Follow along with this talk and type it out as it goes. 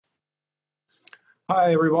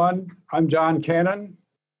Hi, everyone. I'm John Cannon.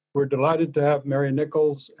 We're delighted to have Mary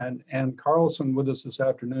Nichols and Ann Carlson with us this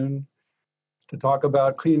afternoon to talk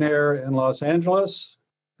about clean air in Los Angeles,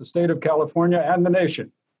 the state of California, and the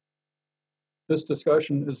nation. This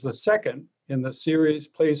discussion is the second in the series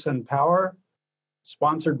Place and Power,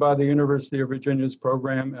 sponsored by the University of Virginia's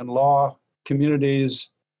program in Law,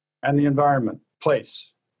 Communities, and the Environment,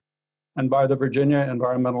 PLACE, and by the Virginia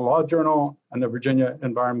Environmental Law Journal and the Virginia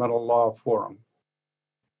Environmental Law Forum.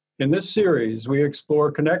 In this series, we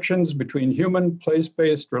explore connections between human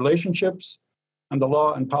place-based relationships and the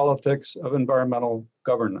law and politics of environmental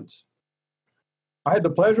governance. I had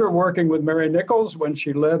the pleasure of working with Mary Nichols when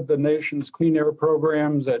she led the nation's clean air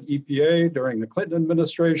programs at EPA during the Clinton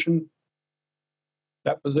administration.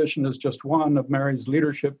 That position is just one of Mary's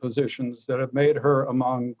leadership positions that have made her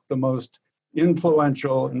among the most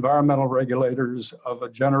influential environmental regulators of a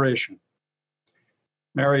generation.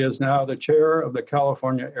 Mary is now the chair of the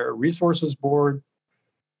California Air Resources Board,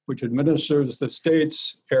 which administers the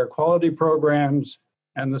state's air quality programs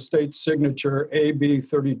and the state's signature AB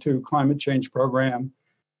 32 climate change program,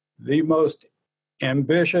 the most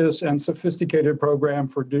ambitious and sophisticated program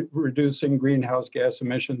for reducing greenhouse gas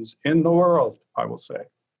emissions in the world, I will say.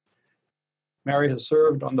 Mary has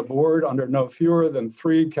served on the board under no fewer than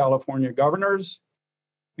 3 California governors,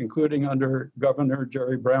 including under Governor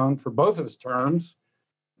Jerry Brown for both his terms,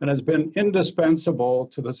 and has been indispensable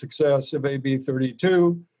to the success of AB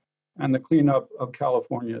 32 and the cleanup of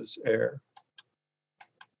California's air.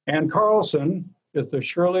 Ann Carlson is the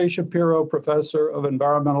Shirley Shapiro Professor of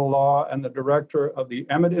Environmental Law and the Director of the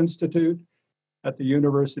Emmett Institute at the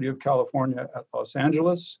University of California at Los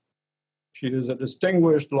Angeles. She is a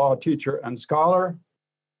distinguished law teacher and scholar,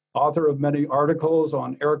 author of many articles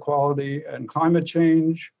on air quality and climate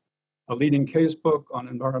change, a leading case book on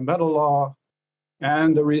environmental law,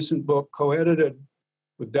 and the recent book co-edited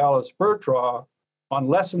with Dallas Bertraw on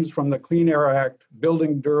lessons from the Clean Air Act,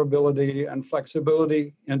 building durability and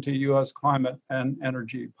flexibility into U.S. climate and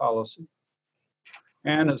energy policy.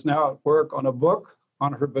 Ann is now at work on a book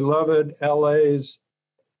on her beloved LA's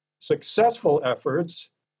successful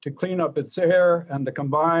efforts to clean up its air and the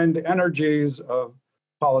combined energies of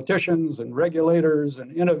politicians and regulators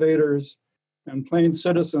and innovators and plain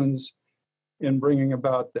citizens in bringing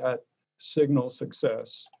about that signal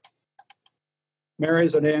success.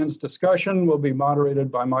 Mary's and Ann's discussion will be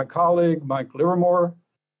moderated by my colleague, Mike Livermore,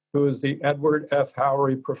 who is the Edward F.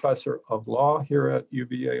 Howry Professor of Law here at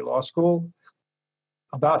UVA Law School.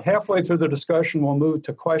 About halfway through the discussion, we'll move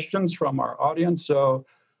to questions from our audience. So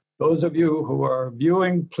those of you who are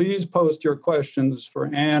viewing, please post your questions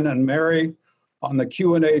for Ann and Mary on the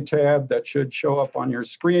Q&A tab that should show up on your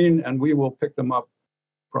screen, and we will pick them up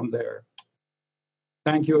from there.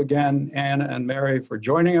 Thank you again, Ann and Mary, for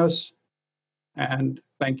joining us. And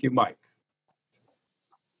thank you, Mike.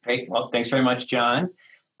 Great. Well, thanks very much, John.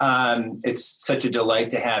 It's such a delight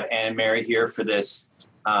to have Ann and Mary here for this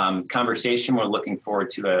conversation. We're looking forward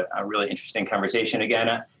to a really interesting conversation. Again,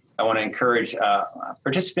 I want to encourage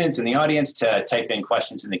participants in the audience to type in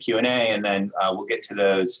questions in the Q&A, and then we'll get to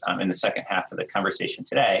those in the second half of the conversation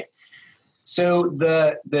today. So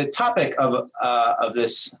the topic of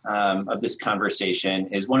this conversation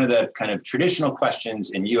is one of the kind of traditional questions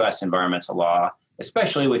in U.S. environmental law,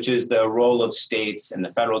 especially which is the role of states and the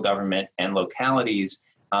federal government and localities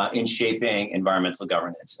in shaping environmental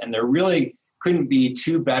governance. And there really couldn't be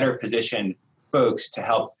 2 better positioned folks to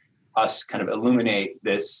help us kind of illuminate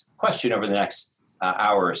this question over the next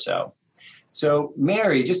hour or so. So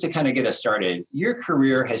Mary, just to kind of get us started, your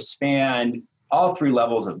career has spanned all 3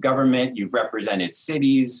 levels of government. You've represented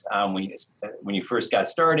cities when you first got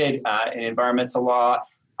started in environmental law.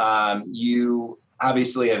 You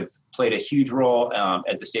obviously have played a huge role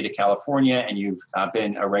at the state of California, and you've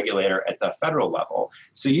been a regulator at the federal level.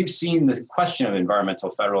 So you've seen the question of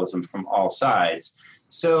environmental federalism from all sides.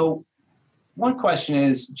 So one question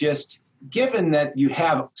is just, given that you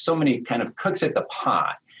have so many kind of cooks at the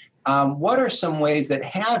pot, what are some ways that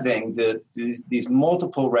having these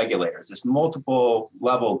multiple regulators, this multiple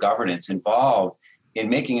level governance involved in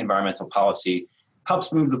making environmental policy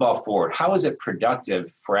helps move the ball forward? How is it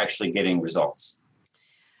productive for actually getting results?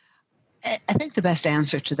 I think the best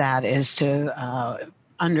answer to that is to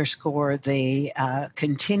underscore the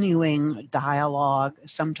continuing dialogue,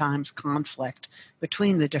 sometimes conflict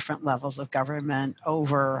between the different levels of government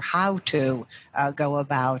over how to go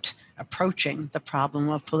about approaching the problem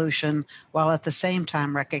of pollution, while at the same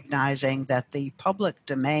time recognizing that the public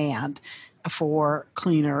demand for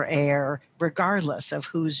cleaner air, regardless of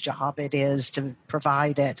whose job it is to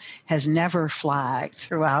provide it, has never flagged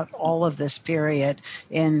throughout all of this period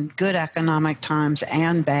in good economic times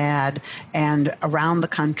and bad. And around the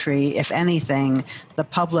country, if anything, the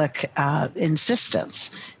public insistence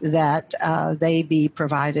that they be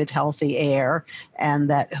provided healthy air, and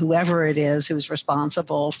that whoever it is who's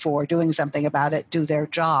responsible for doing something about it do their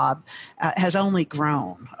job, has only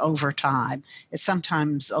grown over time. It's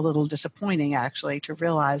sometimes a little disappointing, actually, to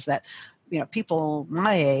realize that people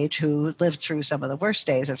my age who lived through some of the worst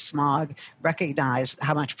days of smog recognize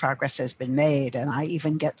how much progress has been made. And I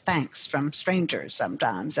even get thanks from strangers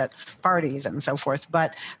sometimes at parties and so forth.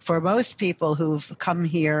 But for most people who've come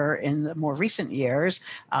here in the more recent years,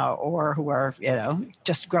 or who are,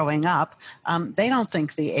 just growing up, they don't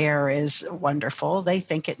think the air is wonderful. They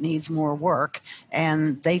think it needs more work.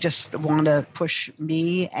 And they just want to push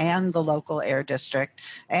me and the local air district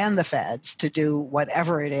and the feds to do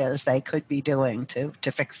whatever it is they could be doing to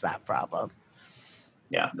fix that problem.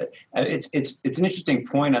 Yeah, but it's an interesting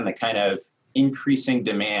point on the kind of increasing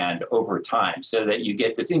demand over time, so that you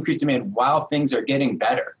get this increased demand while things are getting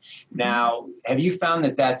better. Now, have you found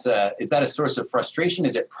that is that a source of frustration?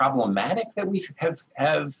 Is it problematic that we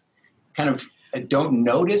have kind of don't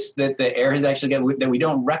notice that the air has actually that we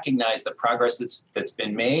don't recognize the progress that's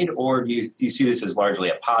been made, or do you see this as largely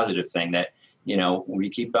a positive thing that we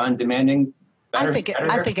keep on demanding? I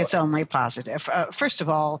think it's only positive. First of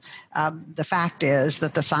all, the fact is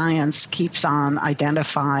that the science keeps on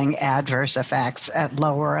identifying adverse effects at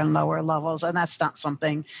lower and lower levels, and that's not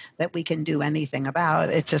something that we can do anything about.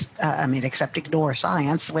 It's just, except ignore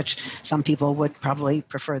science, which some people would probably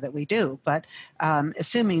prefer that we do. But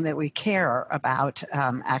assuming that we care about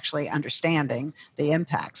actually understanding the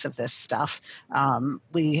impacts of this stuff,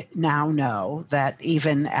 we now know that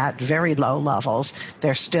even at very low levels,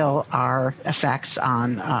 there still are effects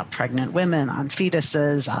on pregnant women, on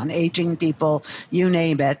fetuses, on aging people, you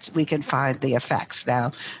name it, we can find the effects.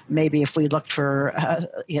 Now, maybe if we looked for,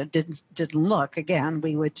 didn't look, again,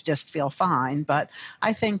 we would just feel fine. But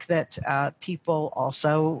I think that people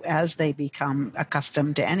also, as they become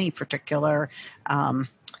accustomed to any particular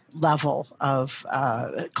level of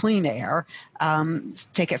clean air,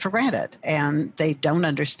 take it for granted. And they don't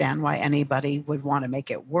understand why anybody would want to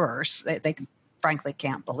make it worse. They frankly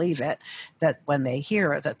can't believe it, that when they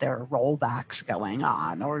hear that there are rollbacks going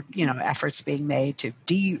on, or efforts being made to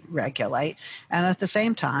deregulate, and at the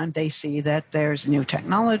same time they see that there's new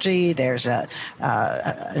technology, there's a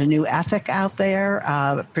new ethic out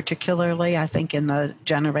there, particularly I think in the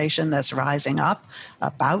generation that's rising up,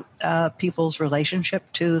 about people's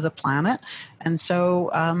relationship to the planet. And so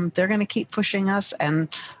they're going to keep pushing us, and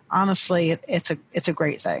honestly it's a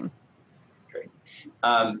great thing. Great.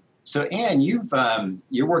 So Anne,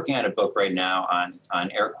 you're working on a book right now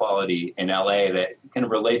on air quality in LA that kind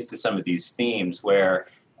of relates to some of these themes, where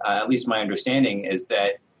at least my understanding is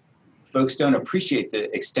that folks don't appreciate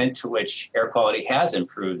the extent to which air quality has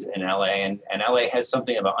improved in LA, and LA has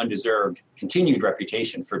something of an undeserved continued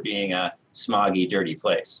reputation for being a smoggy, dirty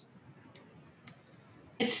place.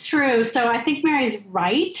 It's true. So I think Mary's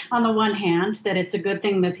right on the one hand, that it's a good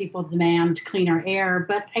thing that people demand cleaner air.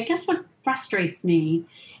 But I guess what frustrates me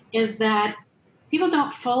is that people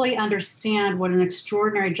don't fully understand what an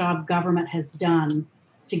extraordinary job government has done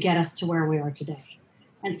to get us to where we are today.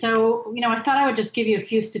 And so, I thought I would just give you a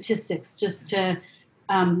few statistics just to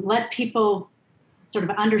let people sort of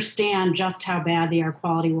understand just how bad the air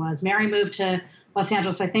quality was. Mary moved to Los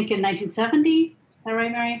Angeles, I think, in 1970. Is that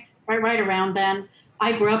right, Mary? Right around then.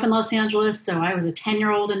 I grew up in Los Angeles, so I was a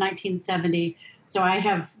 10-year-old in 1970. So I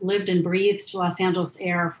have lived and breathed Los Angeles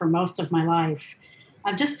air for most of my life.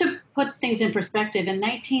 Just to put things in perspective, in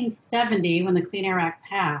 1970, when the Clean Air Act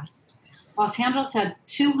passed, Los Angeles had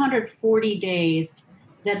 240 days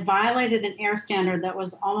that violated an air standard that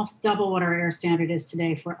was almost double what our air standard is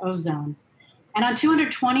today for ozone. And on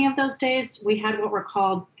 220 of those days, we had what were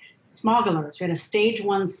called smog alerts. We had a stage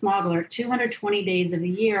 1 smog alert, 220 days of the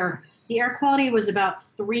year. The air quality was about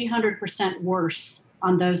 300% worse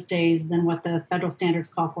on those days than what the federal standards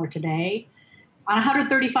call for today. On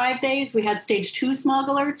 135 days, we had stage 2 smog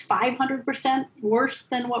alerts, 500% worse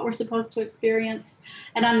than what we're supposed to experience.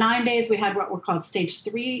 And on 9 days, we had what were called stage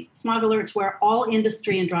 3 smog alerts, where all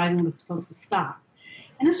industry and driving was supposed to stop.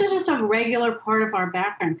 And this was just a regular part of our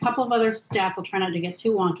background. A couple of other stats, I'll try not to get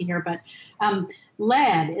too wonky here, but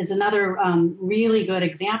lead is another really good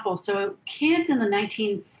example. So kids in the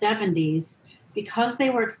 1970s because they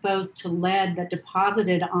were exposed to lead that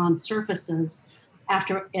deposited on surfaces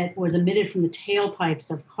after it was emitted from the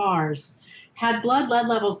tailpipes of cars, had blood lead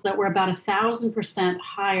levels that were about 1,000%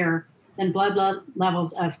 higher than blood lead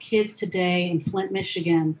levels of kids today in Flint,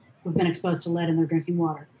 Michigan, who've been exposed to lead in their drinking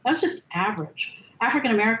water. That was just average.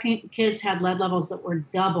 African American kids had lead levels that were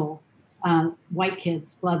double white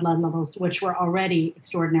kids' blood lead levels, which were already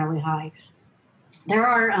extraordinarily high. There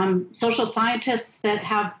are social scientists that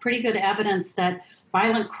have pretty good evidence that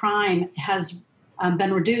violent crime has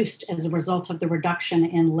been reduced as a result of the reduction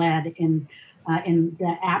in lead in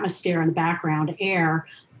the atmosphere and the background air.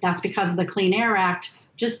 That's because of the Clean Air Act.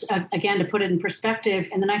 Just again, to put it in perspective,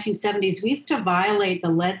 in the 1970s, we used to violate the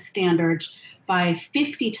lead standard by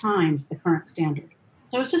 50 times the current standard.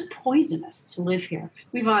 So it's just poisonous to live here.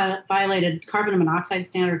 We violated carbon monoxide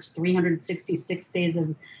standards 366 days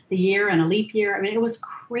of the year and a leap year. I mean, it was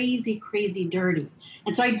crazy, crazy dirty.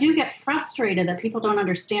 And so I do get frustrated that people don't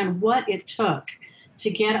understand what it took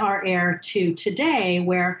to get our air to today,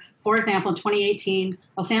 where, for example, in 2018,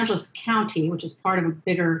 Los Angeles County, which is part of a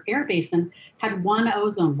bigger air basin, had 1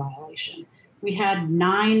 ozone violation. We had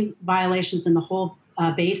 9 violations in the whole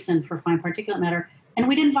basin for fine particulate matter, and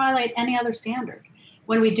we didn't violate any other standard.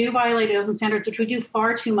 When we do violate ozone standards, which we do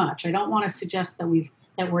far too much, I don't want to suggest that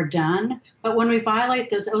we're done, but when we violate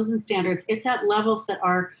those ozone standards, it's at levels that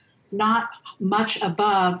are not much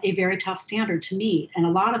above a very tough standard to meet. And a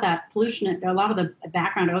lot of that pollution, a lot of the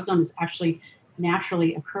background ozone is actually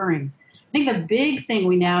naturally occurring. I think the big thing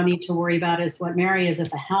we now need to worry about is what Mary is at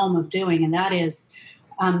the helm of doing, and that is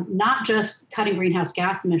not just cutting greenhouse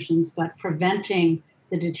gas emissions, but preventing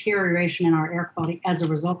the deterioration in our air quality as a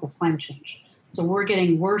result of climate change. So we're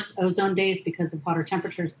getting worse ozone days because of hotter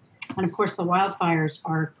temperatures. And of course, the wildfires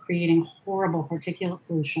are creating horrible particulate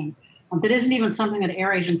pollution that isn't even something that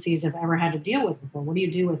air agencies have ever had to deal with before. What do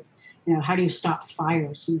you do with, how do you stop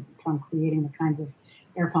fires from creating the kinds of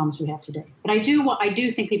air problems we have today? But I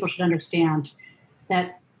do think people should understand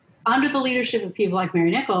that under the leadership of people like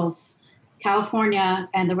Mary Nichols, California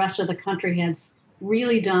and the rest of the country has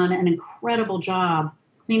really done an incredible job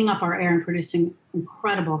cleaning up our air and producing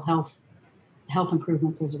incredible health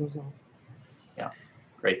improvements as a result. Yeah,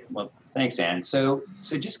 great. Well, thanks, Ann. So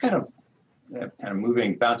just kind of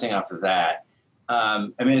bouncing off of that. I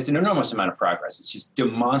mean, it's an enormous amount of progress. It's just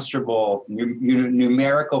demonstrable,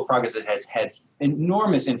 numerical progress that has had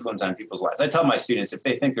enormous influence on people's lives. I tell my students, if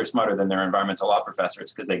they think they're smarter than their environmental law professor,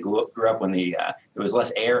 it's because they grew up when there was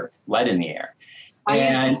less lead in the air.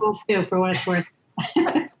 I use both too, for what it's worth.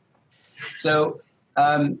 So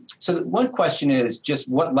one question is just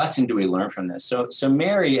what lesson do we learn from this? So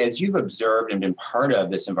Mary, as you've observed and been part of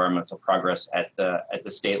this environmental progress at the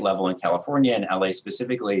state level in California and LA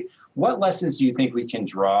specifically, what lessons do you think we can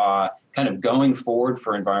draw kind of going forward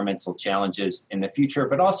for environmental challenges in the future,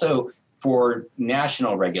 but also for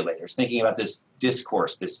national regulators, thinking about this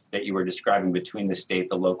discourse that you were describing between the state,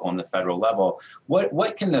 the local, and the federal level?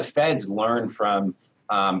 What can the feds learn from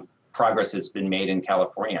progress that's been made in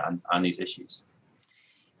California on these issues?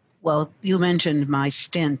 Well, you mentioned my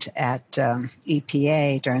stint at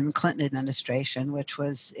EPA during the Clinton administration, which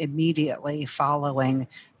was immediately following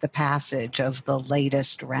the passage of the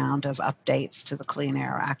latest round of updates to the Clean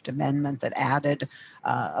Air Act amendment that added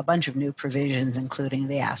a bunch of new provisions, including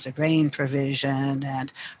the acid rain provision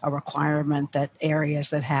and a requirement that areas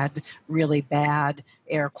that had really bad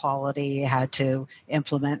air quality had to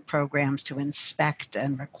implement programs to inspect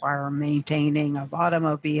and require maintaining of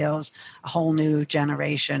automobiles. A whole new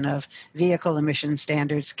generation of vehicle emission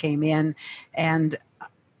standards came in. And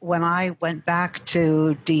when I went back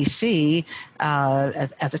to D.C.,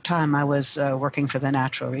 at the time I was working for the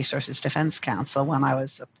Natural Resources Defense Council. When I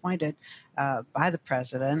was appointed by the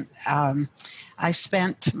president, I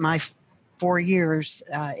spent my 4 years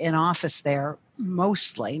in office there,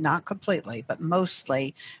 mostly, not completely, but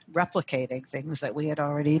mostly replicating things that we had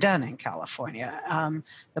already done in California.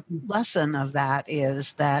 The lesson of that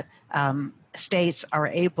is that states are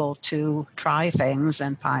able to try things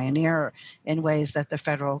and pioneer in ways that the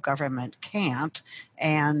federal government can't,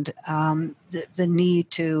 and the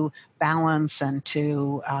need to balance and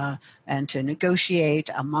to negotiate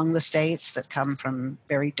among the states that come from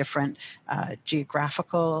very different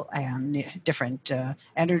geographical and different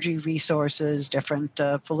energy resources, different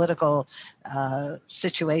political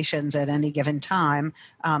situations at any given time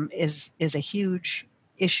is a huge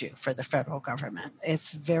issue for the federal government.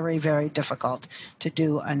 It's very, very difficult to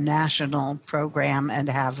do a national program and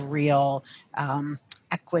have real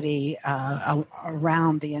equity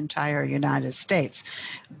around the entire United States.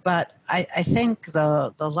 But I think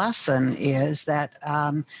the lesson is that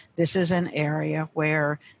this is an area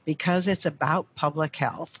where, because it's about public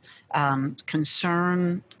health,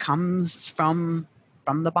 concern comes from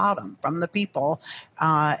the bottom, from the people,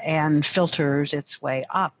 and filters its way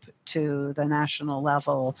up to the national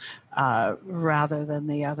level rather than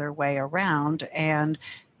the other way around. And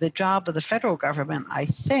the job of the federal government, I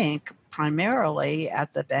think, primarily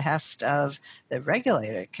at the behest of the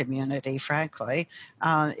regulated community, frankly,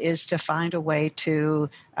 is to find a way to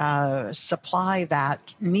supply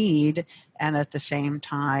that need and at the same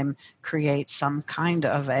time create some kind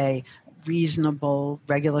of a reasonable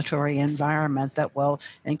regulatory environment that will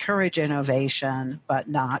encourage innovation but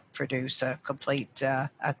not produce a complete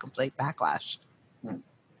backlash.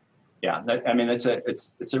 Yeah, I mean, it's an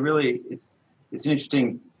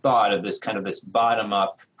interesting thought of this bottom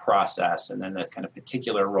up process, and then the kind of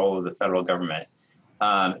particular role of the federal government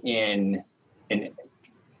in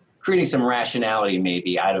creating some rationality,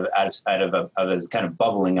 maybe out of this kind of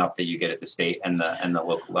bubbling up that you get at the state and the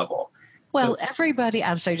local level. Well, everybody,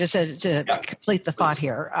 I'm sorry, just to complete the thought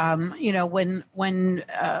here. When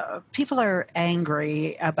people are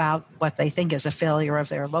angry about what they think is a failure of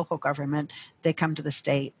their local government, they come to the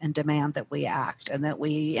state and demand that we act and that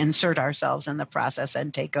we insert ourselves in the process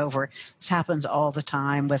and take over. This happens all the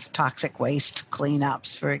time with toxic waste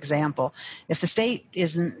cleanups, for example. If the state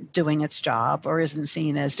isn't doing its job or isn't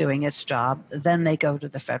seen as doing its job, then they go to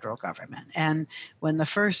the federal government. And when the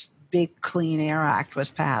first big Clean Air Act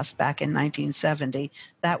was passed back in 1970,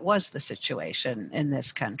 that was the situation in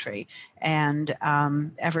this country. And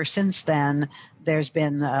ever since then, there's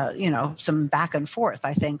been, some back and forth,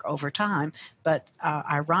 I think, over time. But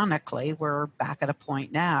ironically, we're back at a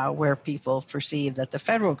point now where people perceive that the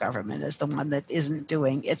federal government is the one that isn't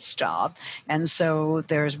doing its job. And so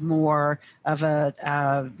there's more of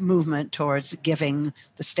a movement towards giving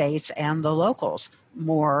the states and the locals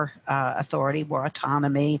more authority, more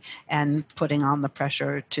autonomy, and putting on the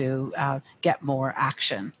pressure to get more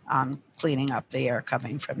action on cleaning up the air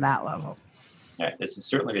coming from that level. Yeah, this has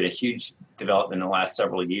certainly been a huge development in the last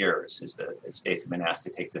several years as the states have been asked to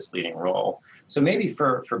take this leading role. So maybe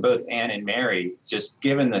for both Ann and Mary, just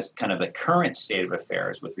given this kind of the current state of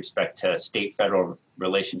affairs with respect to state-federal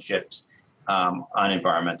relationships on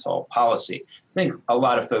environmental policy, I think a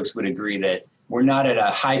lot of folks would agree that we're not at a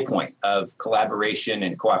high point of collaboration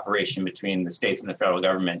and cooperation between the states and the federal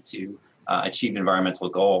government to achieve environmental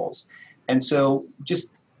goals. And so just,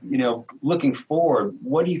 looking forward,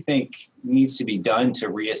 what do you think needs to be done to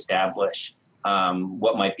reestablish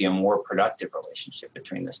what might be a more productive relationship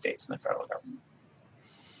between the states and the federal government?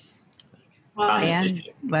 Well, Ann,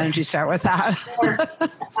 why don't you start with that?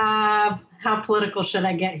 How political should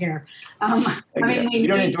I get here? We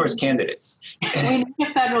don't endorse candidates. We need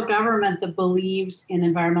a federal government that believes in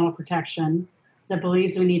environmental protection, that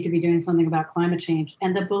believes we need to be doing something about climate change,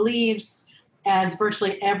 and that believes, as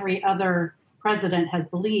virtually every other president has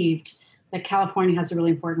believed, that California has a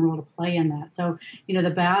really important role to play in that. So, the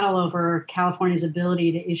battle over California's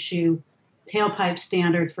ability to issue tailpipe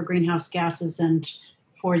standards for greenhouse gases and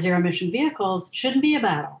for zero-emission vehicles shouldn't be a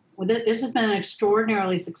battle. This has been an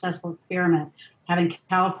extraordinarily successful experiment, having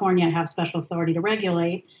California have special authority to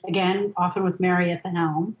regulate, again, often with Mary at the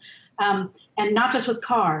helm, and not just with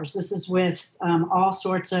cars. This is with all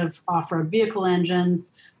sorts of off-road vehicle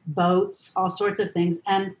engines, boats, all sorts of things.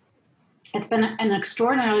 And it's been an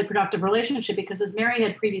extraordinarily productive relationship because, as Mary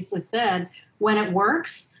had previously said, when it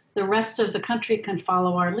works, the rest of the country can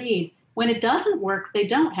follow our lead. When it doesn't work, they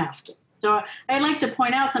don't have to. So I like to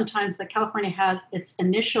point out sometimes that California has its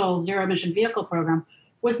initial zero-emission vehicle program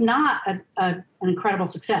was not an incredible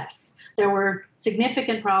success. There were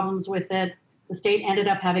significant problems with it. The state ended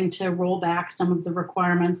up having to roll back some of the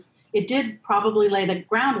requirements. It did probably lay the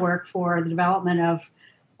groundwork for the development of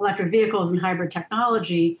electric vehicles and hybrid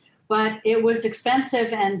technology, but it was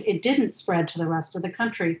expensive and it didn't spread to the rest of the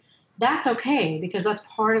country. That's okay, because that's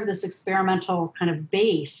part of this experimental kind of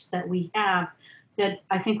base that we have that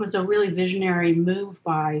I think was a really visionary move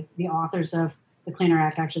by the authors of the Clean Air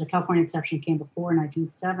Act. Actually, the California exception came before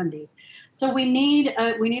 1970. So we need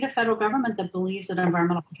a federal government that believes that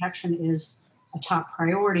environmental protection is a top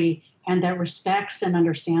priority and that respects and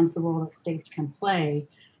understands the role that states can play.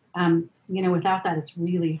 Without that, it's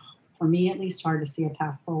really, for me at least, hard to see a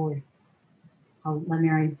path forward. I'll let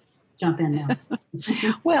Mary jump in now.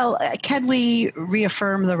 Well, can we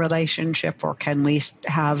reaffirm the relationship, or can we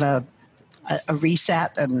have a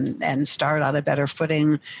reset and start on a better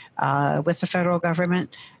footing with the federal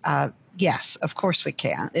government? Yes, of course we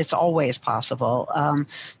can. It's always possible.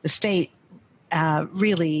 The state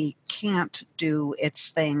really can't do its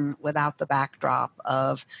thing without the backdrop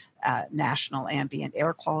of national ambient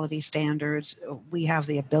air quality standards. We have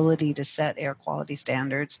the ability to set air quality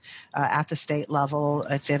standards at the state level.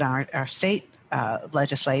 It's in our state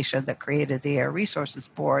legislation that created the Air Resources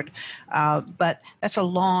Board. But that's a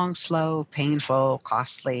long, slow, painful,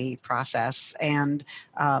 costly process. And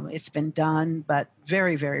it's been done, but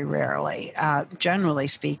very, very rarely. Generally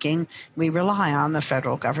speaking, we rely on the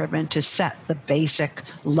federal government to set the basic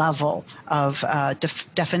level of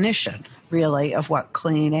definition, really, of what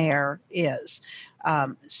clean air is.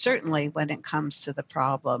 Certainly when it comes to the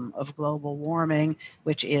problem of global warming,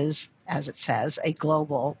 which is, as it says, a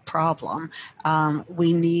global problem,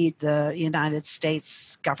 we need the United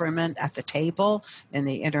States government at the table in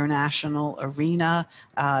the international arena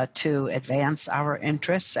to advance our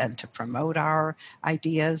interests and to promote our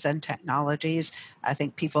ideas and technologies. I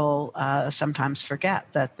think people sometimes forget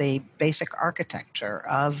that the basic architecture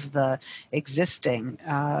of the existing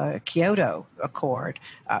Kyoto Accord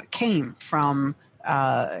came from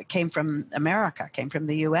America, came from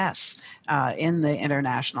the U.S. In the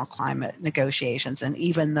international climate negotiations. And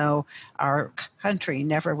even though our country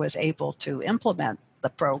never was able to implement the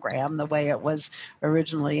program the way it was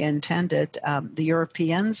originally intended, the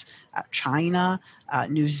Europeans, China,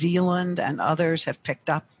 New Zealand, and others have picked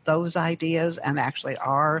up those ideas and actually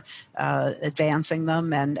are advancing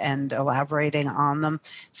them and elaborating on them.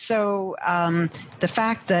 So the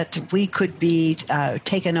fact that we could be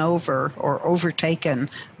taken over or overtaken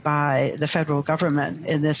by the federal government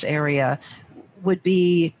in this area would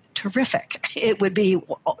be terrific. It would be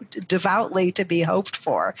devoutly to be hoped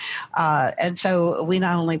for. And so we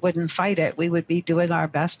not only wouldn't fight it, we would be doing our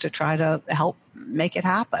best to try to help make it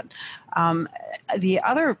happen. The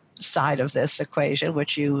other side of this equation,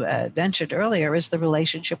 which you mentioned earlier, is the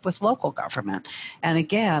relationship with local government. And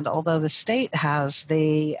again, although the state has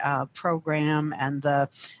the program and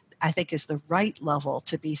I think is the right level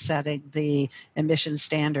to be setting the emission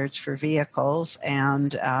standards for vehicles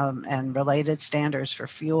and related standards for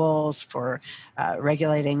fuels, for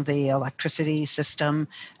regulating the electricity system.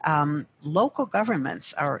 Local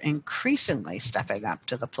governments are increasingly stepping up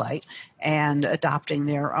to the plate and adopting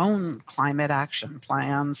their own climate action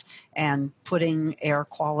plans and putting air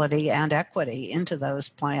quality and equity into those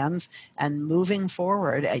plans and moving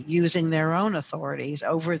forward at using their own authorities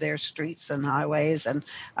over their streets and highways and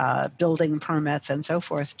building permits and so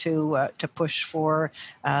forth to push for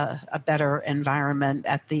a better environment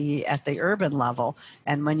at the urban level.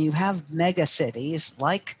 And when you have mega cities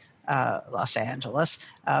like Los Angeles,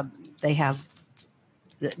 they have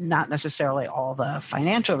not necessarily all the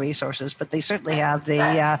financial resources, but they certainly have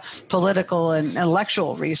the political and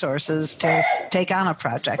intellectual resources to take on a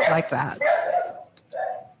project like that.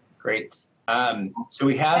 Great. So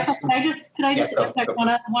we have. Could I just affect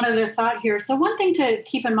one other thought here? So one thing to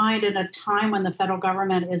keep in mind in a time when the federal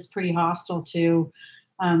government is pretty hostile to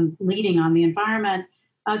leading on the environment,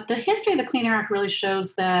 the history of the Clean Air Act really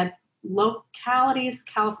shows that localities,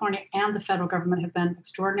 California, and the federal government have been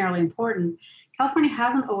extraordinarily important. California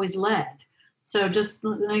hasn't always led. So just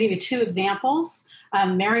let me give you two examples.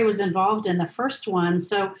 Mary was involved in the first one.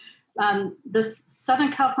 So the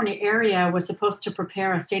Southern California area was supposed to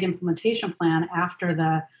prepare a state implementation plan after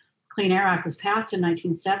the Clean Air Act was passed in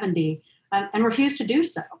 1970 and refused to do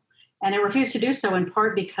so. And it refused to do so in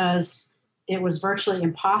part because it was virtually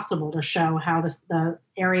impossible to show how the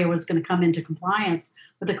area was going to come into compliance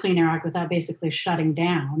with the Clean Air Act without basically shutting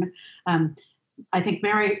down. I think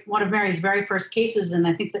one of Mary's very first cases, and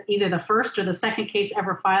I think that either the first or the second case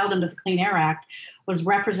ever filed under the Clean Air Act, was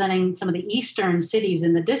representing some of the eastern cities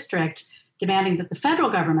in the district, demanding that the federal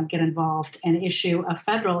government get involved and issue a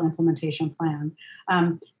federal implementation plan,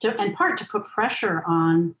 in part to put pressure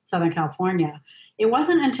on Southern California. It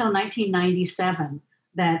wasn't until 1997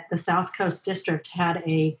 that the South Coast District had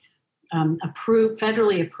a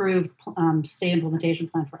federally approved state implementation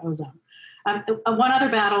plan for ozone. One other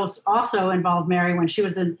battle also involved Mary when she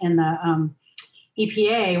was in the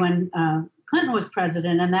EPA when Clinton was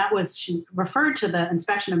president, and that was, she referred to the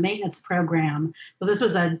inspection and maintenance program. So this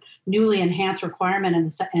was a newly enhanced requirement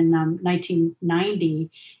in 1990,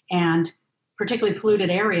 and particularly polluted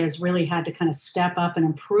areas really had to kind of step up and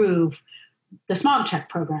improve the smog check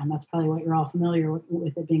program. That's probably what you're all familiar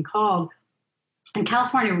with it being called. And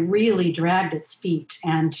California really dragged its feet,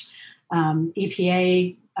 and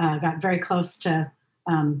EPA got very close to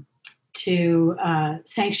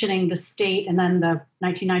sanctioning the state. And then the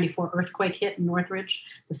 1994 earthquake hit in Northridge.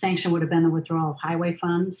 The sanction would have been the withdrawal of highway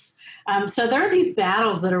funds. So there are these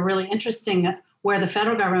battles that are really interesting where the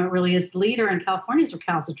federal government really is the leader and California's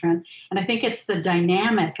recalcitrant. And I think it's the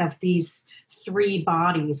dynamic of these three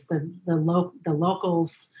bodies, the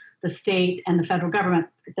locals, the state, and the federal government,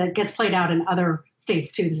 that gets played out in other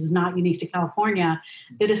states too. This is not unique to California.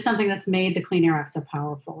 It is something that's made the Clean Air Act so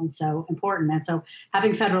powerful and so important. And so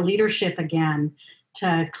having federal leadership again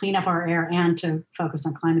to clean up our air and to focus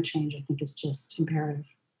on climate change, I think is just imperative.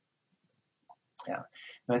 Yeah,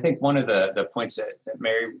 and I think one of the points that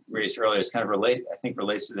Mary raised earlier is kind of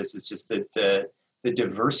relates to this, is just the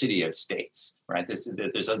diversity of states, right? There's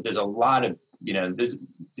a lot of, the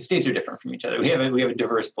states are different from each other. We have a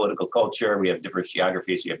diverse political culture, we have diverse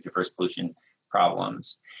geographies, we have diverse pollution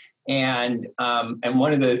problems, and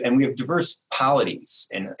we have diverse polities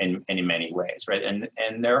in many ways, right?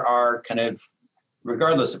 And there are kind of,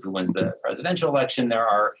 regardless of who wins the presidential election,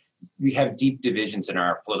 we have deep divisions in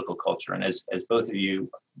our political culture. And as both of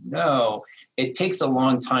you know, it takes a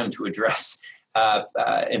long time to address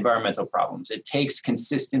environmental problems. It takes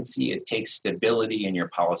consistency, it takes stability in your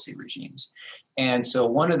policy regimes. And so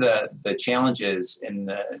one of the challenges in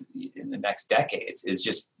the next decades is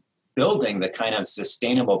just building the kind of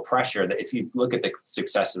sustainable pressure that, if you look at the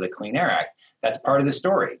success of the Clean Air Act, that's part of the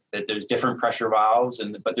story, that there's different pressure valves,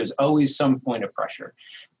 but there's always some point of pressure.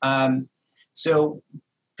 So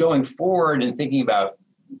going forward and thinking about,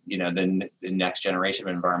 the next generation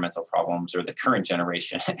of environmental problems, or the current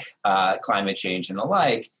generation, climate change and the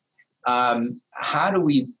like, how do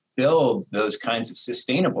we build those kinds of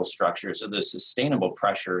sustainable structures, or those sustainable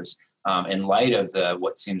pressures, in light of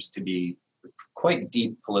what seems to be quite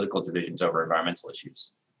deep political divisions over environmental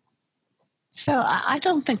issues? So I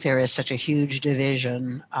don't think there is such a huge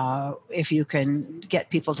division if you can get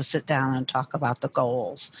people to sit down and talk about the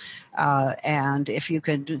goals. And if you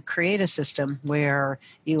can create a system where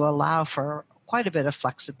you allow for quite a bit of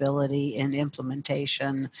flexibility in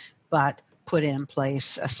implementation, but put in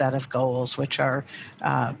place a set of goals which are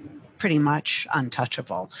pretty much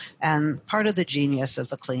untouchable. And part of the genius of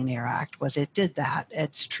the Clean Air Act was it did that.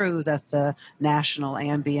 It's true that the national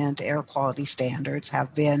ambient air quality standards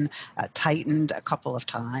have been tightened a couple of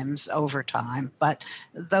times over time, but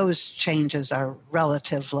those changes are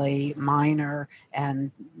relatively minor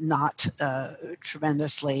and not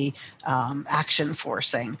tremendously action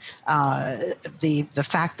forcing. The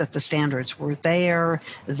fact that the standards were there,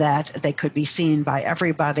 that they could be seen by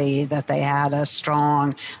everybody, that they had a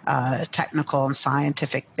strong technical and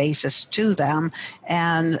scientific basis to them,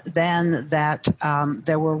 and then that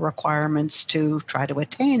there were requirements to try to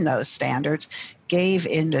attain those standards, gave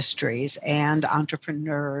industries and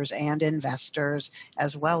entrepreneurs and investors,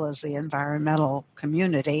 as well as the environmental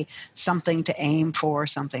community, something to aim for,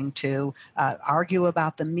 something to argue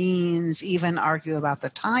about the means, even argue about the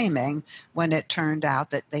timing when it turned out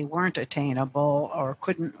that they weren't attainable or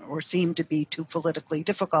couldn't, or seemed to be too politically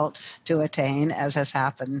difficult to attain, as has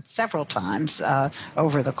happened several times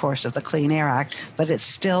over the course of the Clean Air Act, but it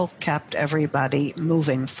still kept everybody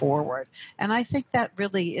moving forward. And I think that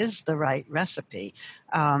really is the right recipe.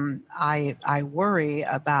 I worry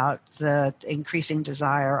about the increasing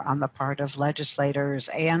desire on the part of legislators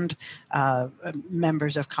and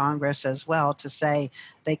members of Congress as well to say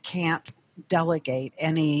they can't delegate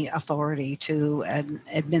any authority to an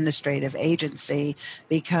administrative agency,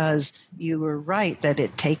 because you were right that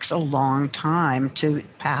it takes a long time to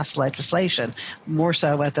pass legislation, more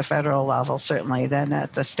so at the federal level certainly than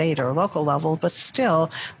at the state or local level, but still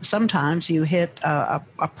sometimes you hit a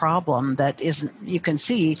problem that isn't, you can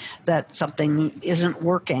see that something isn't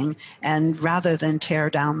working, and rather than tear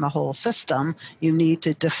down the whole system, you need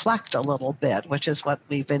to deflect a little bit, which is what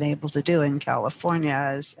we've been able to do in California,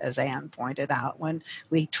 as Anne pointed out, when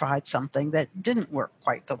we tried something that didn't work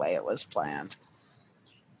quite the way it was planned.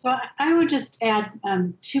 So I would just add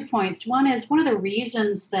 2 points. One is, one of the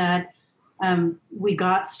reasons that we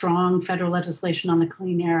got strong federal legislation on the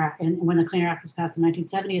Clean Air Act, and when the Clean Air Act was passed in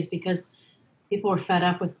 1970, is because people were fed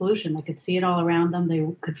up with pollution. They could see it all around them. They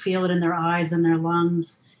could feel it in their eyes and their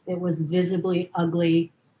lungs. It was visibly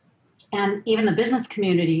ugly. And even the business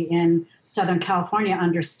community in Southern California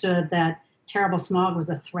understood that terrible smog was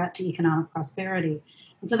a threat to economic prosperity.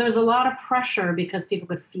 And so there was a lot of pressure because people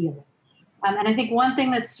could feel it. And I think one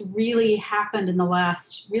thing that's really happened in the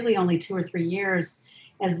last really only 2 or 3 years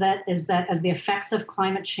is that as the effects of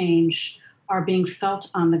climate change are being felt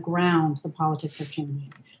on the ground, the politics are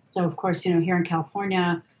changing. So of course, here in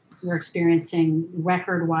California, we're experiencing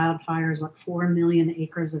record wildfires. 4 million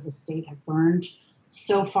acres of the state have burned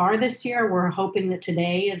so far this year. We're hoping that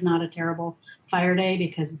today is not a terrible fire day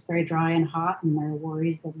because it's very dry and hot, and there are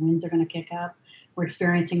worries that winds are going to kick up. We're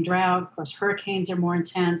experiencing drought. Of course, hurricanes are more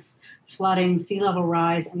intense, flooding, sea level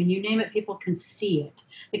rise. I mean, you name it, people can see it.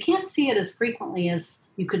 They can't see it as frequently as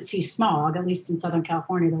you could see smog, at least in Southern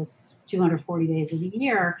California, those 240 days of the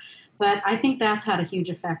year. But I think that's had a huge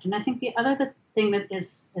effect. And I think the other thing that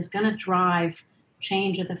is going to drive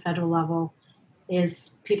change at the federal level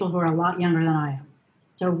is people who are a lot younger than I am.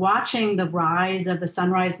 So watching the rise of the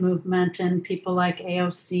Sunrise Movement and people like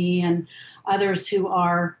AOC and others who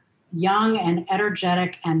are young and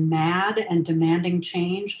energetic and mad and demanding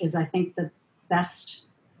change is, I think, the best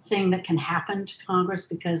thing that can happen to Congress,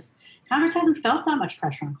 because Congress hasn't felt that much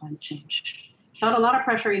pressure on climate change. Felt a lot of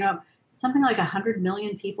pressure, something like 100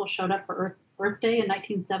 million people showed up for Earth Day in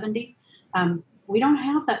 1970. We don't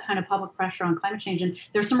have that kind of public pressure on climate change. And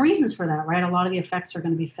there's some reasons for that, right? A lot of the effects are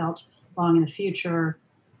going to be felt long in the future.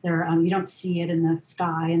 You don't see it in the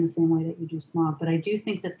sky in the same way that you do smog. But I do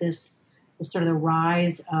think that this sort of the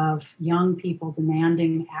rise of young people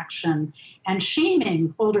demanding action and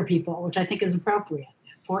shaming older people, which I think is appropriate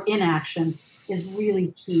for inaction, is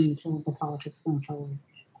really key to the politics going forward.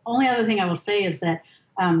 Only other thing I will say is that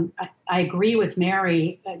I agree with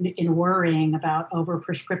Mary in worrying about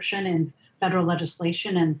over-prescription in federal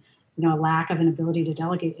legislation and a lack of an ability to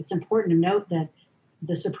delegate. It's important to note that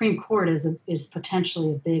the Supreme Court is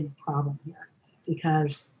potentially a big problem here,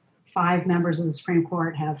 because 5 members of the Supreme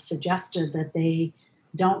Court have suggested that they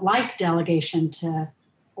don't like delegation to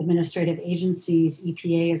administrative agencies.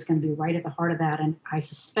 EPA is going to be right at the heart of that. And I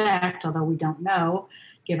suspect, although we don't know,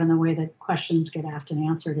 given the way that questions get asked and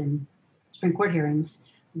answered in Supreme Court hearings,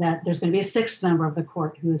 that there's going to be a 6th member of the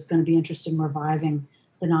court who is going to be interested in reviving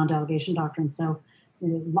the non-delegation doctrine. So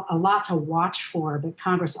a lot to watch for, but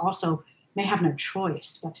Congress also may have no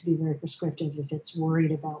choice but to be very prescriptive if it's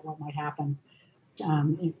worried about what might happen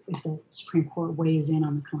if the Supreme Court weighs in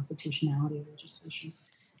on the constitutionality of legislation.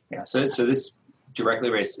 Yeah, so this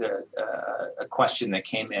directly raised a question that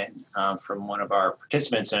came in from one of our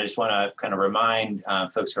participants, and I just want to kind of remind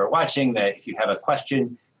folks who are watching that if you have a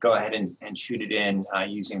question, go ahead and shoot it in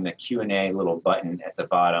using the Q&A little button at the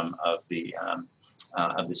bottom of the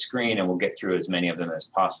screen, and we'll get through as many of them as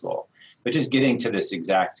possible. But just getting to this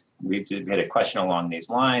we had a question along these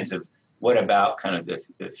lines of what about kind of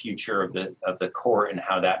the future of the court and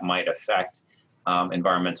how that might affect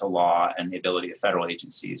environmental law and the ability of federal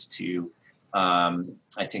agencies to, I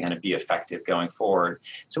think, kind of be effective going forward.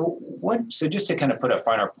 So just to kind of put a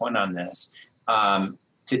finer point on this,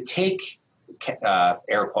 to take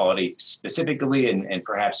air quality specifically, and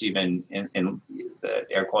perhaps even in the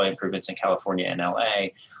air quality improvements in California and LA,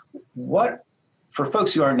 for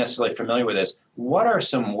folks who aren't necessarily familiar with this, what are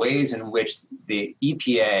some ways in which the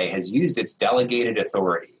EPA has used its delegated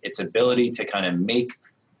authority, its ability to kind of make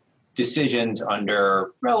decisions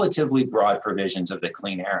under relatively broad provisions of the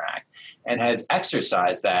Clean Air Act, and has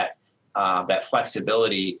exercised that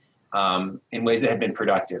flexibility in ways that have been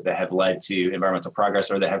productive, that have led to environmental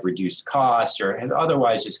progress, or that have reduced costs, or have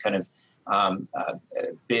otherwise just kind of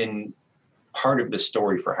been part of the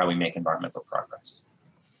story for how we make environmental progress?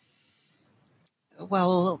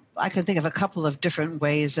 Well, I can think of a couple of different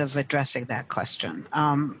ways of addressing that question.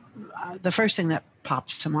 The first thing that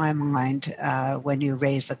pops to my mind when you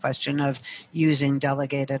raise the question of using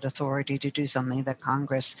delegated authority to do something that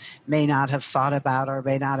Congress may not have thought about or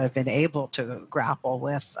may not have been able to grapple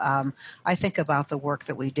with. I think about the work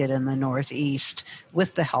that we did in the Northeast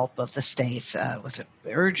with the help of the states, with the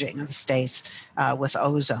urging of the states with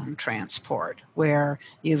ozone transport, where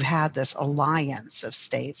you've had this alliance of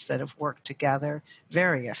states that have worked together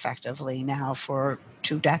very effectively now for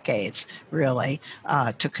 2 decades, really,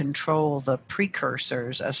 to control the precursors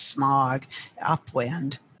of smog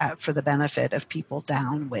upwind for the benefit of people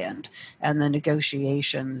downwind. And the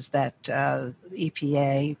negotiations that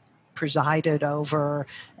EPA presided over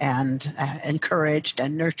and encouraged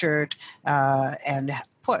and nurtured and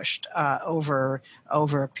pushed over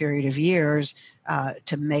a period of years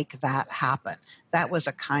to make that happen. That was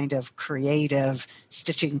a kind of creative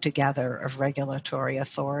stitching together of regulatory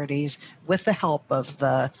authorities with the help of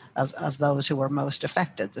those who were most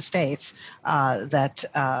affected, the states,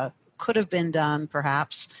 that could have been done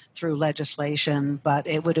perhaps through legislation, but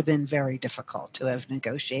it would have been very difficult to have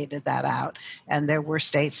negotiated that out. And there were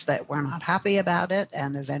states that were not happy about it,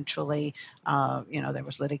 and eventually, there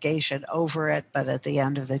was litigation over it, but at the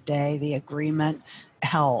end of the day, the agreement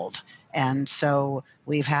held. And so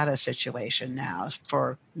we've had a situation now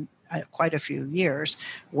for quite a few years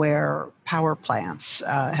where power plants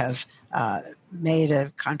have made a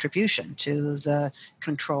contribution to the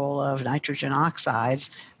control of nitrogen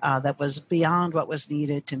oxides that was beyond what was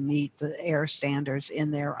needed to meet the air standards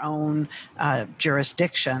in their own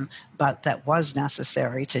jurisdiction, but that was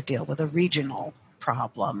necessary to deal with a regional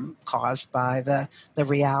problem caused by the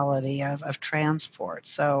reality of transport.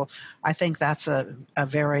 So I think that's a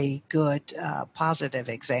very good positive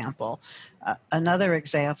example. Another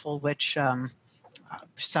example, which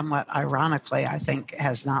somewhat ironically, I think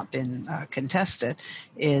has not been contested,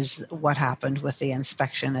 is what happened with the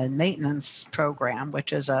inspection and maintenance program,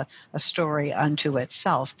 which is a story unto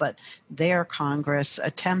itself. But there, Congress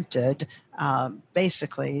attempted,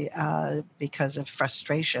 basically because of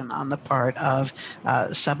frustration on the part of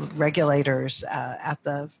some regulators at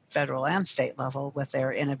the federal and state level with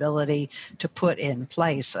their inability to put in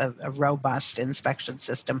place a robust inspection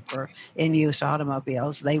system for in-use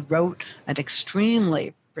automobiles. They wrote an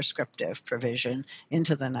extremely prescriptive provision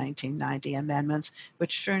into the 1990 amendments,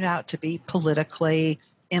 which turned out to be politically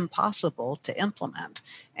impossible to implement.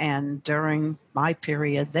 And during my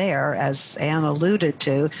period there, as Anne alluded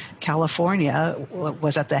to, California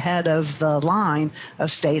was at the head of the line of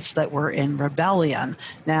states that were in rebellion.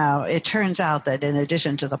 Now, it turns out that in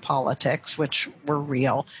addition to the politics, which were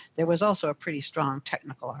real, there was also a pretty strong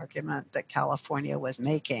technical argument that California was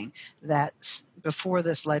making that before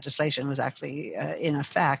this legislation was actually in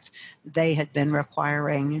effect, they had been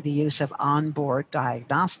requiring the use of onboard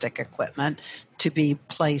diagnostic equipment to be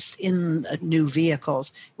placed in new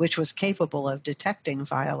vehicles, which was capable of detecting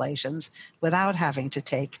violations without having to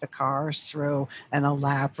take the cars through an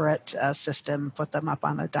elaborate system, put them up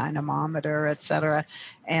on a dynamometer, et cetera.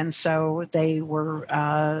 And so they were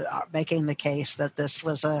making the case that this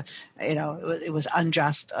was it was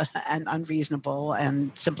unjust and unreasonable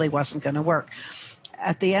and simply wasn't going to work.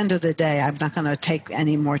 At the end of the day, I'm not going to take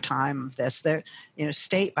any more time of this. There,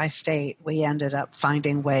 state by state, we ended up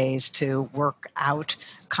finding ways to work out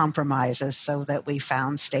compromises so that we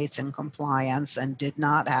found states in compliance and did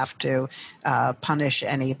not have to punish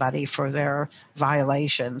anybody for their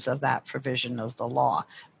violations of that provision of the law.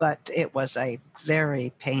 But it was a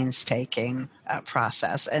very painstaking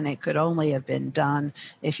process, and it could only have been done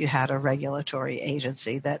if you had a regulatory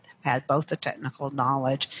agency that had both the technical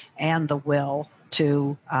knowledge and the will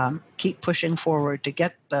to keep pushing forward to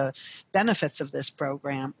get the benefits of this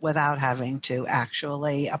program without having to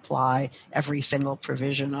actually apply every single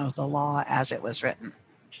provision of the law as it was written.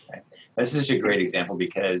 Okay. This is a great example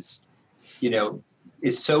because,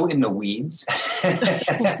 it's so in the weeds.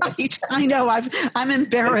 Right. I know. I'm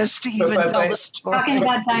embarrassed to even tell the story. Talking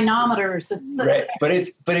about dynamometers. Right. But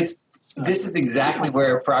this is exactly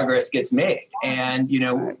where progress gets made. And,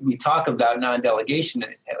 we talk about non-delegation,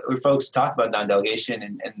 or folks talk about non-delegation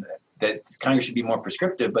and that Congress should be more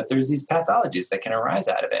prescriptive, but there's these pathologies that can arise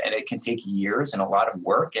out of it. And it can take years and a lot of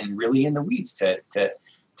work and really in the weeds to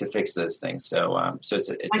fix those things. So, it's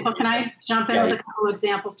Michael, can I jump in with a couple of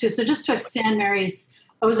examples too? So just to extend Mary's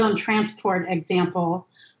ozone transport example.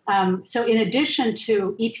 So in addition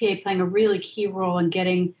to EPA playing a really key role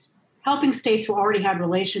in helping states who already had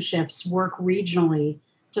relationships work regionally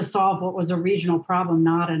to solve what was a regional problem,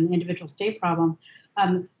 not an individual state problem.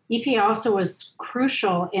 EPA also was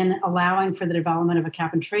crucial in allowing for the development of a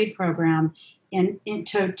cap and trade program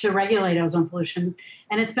to regulate ozone pollution.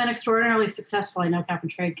 And it's been extraordinarily successful. I know cap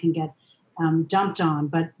and trade can get dumped on,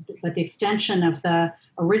 but the extension of the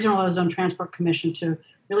original Ozone Transport Commission to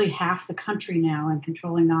really half the country now and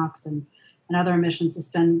controlling NOx and other emissions has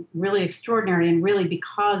been really extraordinary, and really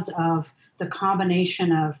because of the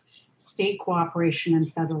combination of state cooperation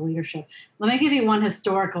and federal leadership. Let me give you one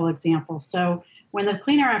historical example. So when the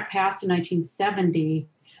Clean Air Act passed in 1970,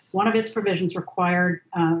 one of its provisions required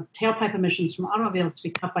tailpipe emissions from automobiles to be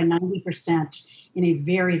cut by 90% in a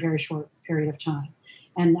very, very short period of time.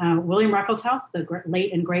 And William Ruckelshaus, the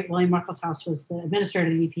late and great William Ruckelshaus, was the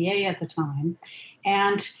administrator of the EPA at the time.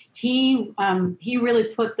 And he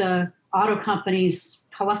really put the auto companies'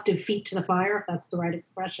 collective feet to the fire, if that's the right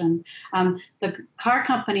expression. The car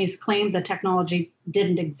companies claimed the technology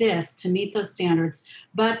didn't exist to meet those standards,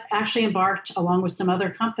 but actually embarked, along with some other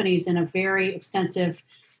companies, in a very extensive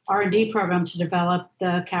R&D program to develop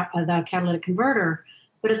the catalytic converter.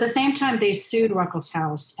 But at the same time, they sued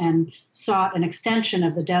Ruckelshaus and sought an extension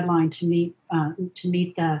of the deadline to meet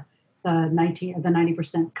the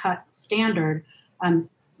 90% cut standard.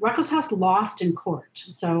 Ruckelshaus lost in court.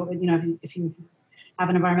 So, if you have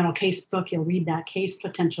an environmental case book, you'll read that case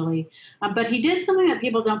potentially. But he did something that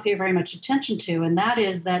people don't pay very much attention to, and that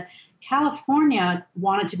is that California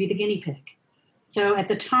wanted to be the guinea pig. So at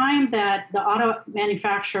the time that the auto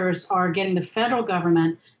manufacturers are getting the federal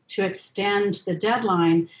government to extend the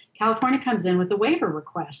deadline, California comes in with a waiver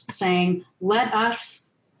request saying, let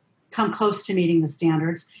us come close to meeting the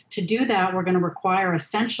standards. To do that, we're going to require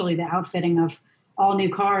essentially the outfitting of all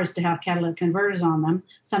new cars to have catalytic converters on them,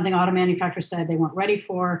 something auto manufacturers said they weren't ready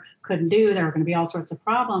for, couldn't do. There were going to be all sorts of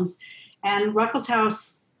problems. And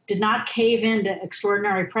Ruckelshaus did not cave into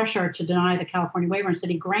extraordinary pressure to deny the California waiver.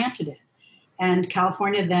 Instead, he granted it. And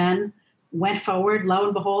California then went forward. Lo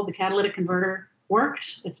and behold, the catalytic converter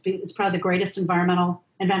worked. It's probably the greatest environmental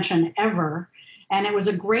invention ever. And it was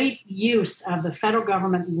a great use of the federal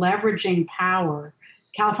government leveraging power,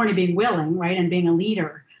 California being willing, right, and being a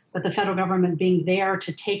leader, but the federal government being there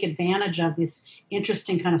to take advantage of this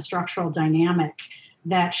interesting kind of structural dynamic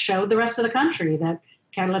that showed the rest of the country that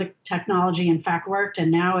catalytic technology in fact worked,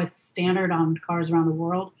 and now it's standard on cars around the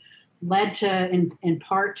world, led to, in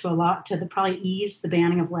part, to probably ease the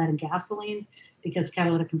banning of lead in gasoline, because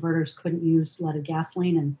catalytic converters couldn't use leaded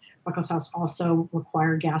gasoline, and Ruckelshaus also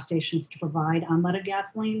required gas stations to provide unleaded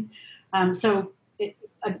gasoline.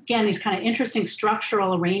 Again, these kind of interesting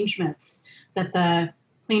structural arrangements that the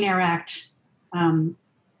Clean Air Act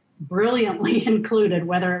brilliantly included,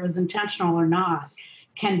 whether it was intentional or not,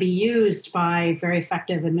 can be used by very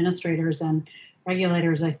effective administrators and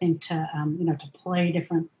regulators, I think, to play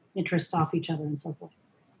different interests off each other and so forth.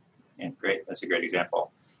 Yeah, great. That's a great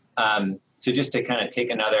example. So just to kind of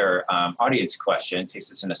take another audience question,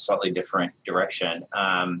 takes us in a slightly different direction.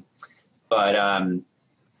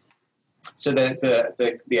 So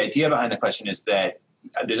the idea behind the question is that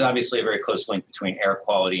there's obviously a very close link between air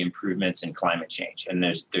quality improvements and climate change. And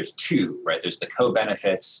there's two, right? There's the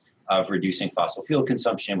co-benefits of reducing fossil fuel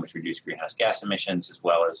consumption, which reduce greenhouse gas emissions, as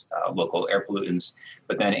well as local air pollutants.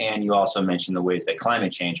 But then, Anne, you also mentioned the ways that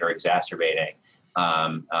climate change are exacerbating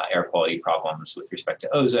air quality problems with respect to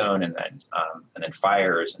ozone and then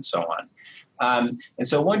fires and so on. And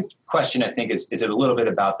so one question, I think, is it a little bit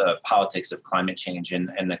about the politics of climate change?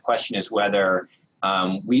 And the question is whether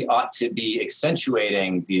we ought to be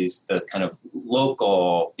accentuating the kind of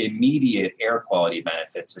local, immediate air quality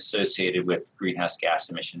benefits associated with greenhouse gas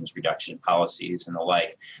emissions reduction policies and the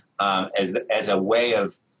like, as a way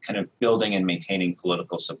of kind of building and maintaining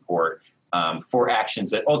political support for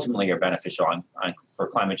actions that ultimately are beneficial for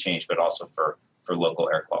climate change, but also for local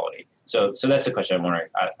air quality. So that's the question. I'm wondering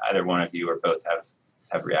either one of you or both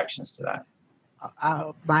have reactions to that.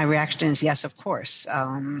 My reaction is yes, of course.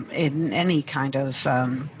 In any kind of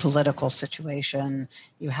political situation,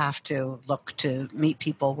 you have to look to meet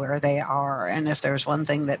people where they are. And if there's one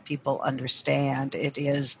thing that people understand, it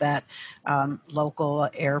is that local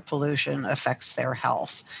air pollution affects their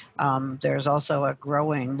health. There's also a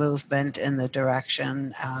growing movement in the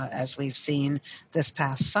direction, as we've seen this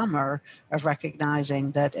past summer, of recognizing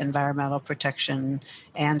that environmental protection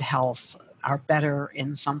and health are better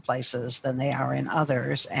in some places than they are in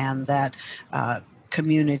others, and that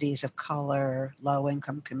communities of color,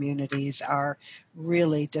 low-income communities, are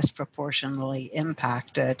really disproportionately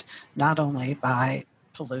impacted not only by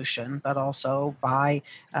pollution, but also by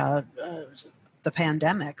the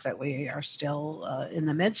pandemic that we are still in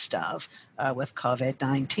the midst of with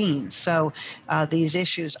COVID-19. So these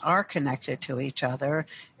issues are connected to each other,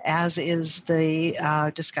 as is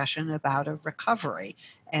the discussion about a recovery.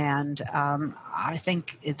 And I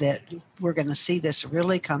think that we're going to see this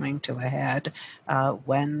really coming to a head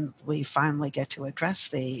when we finally get to address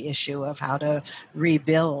the issue of how to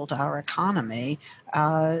rebuild our economy.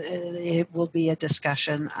 It will be a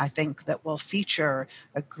discussion, I think, that will feature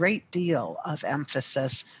a great deal of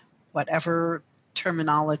emphasis, whatever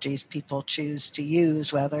terminologies people choose to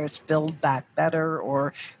use, whether it's Build Back Better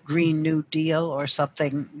or Green New Deal or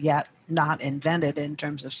something yet not invented in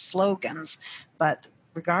terms of slogans. But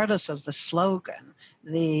regardless of the slogan,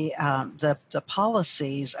 the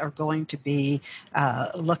policies are going to be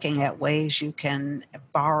looking at ways you can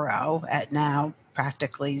borrow at now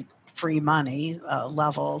practically free money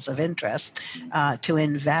levels of interest to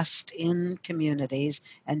invest in communities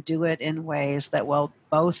and do it in ways that will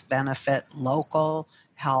both benefit local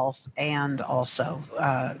health and also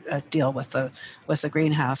deal with the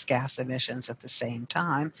greenhouse gas emissions at the same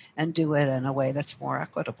time, and do it in a way that's more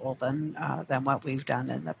equitable than what we've done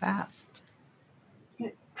in the past.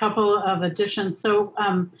 A couple of additions. So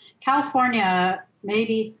California,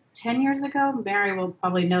 maybe 10 years ago, Mary will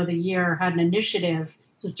probably know the year, had an initiative.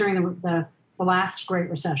 This was during the last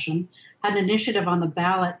Great Recession, had an initiative on the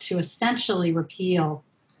ballot to essentially repeal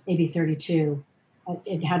AB 32.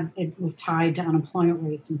 It was tied to unemployment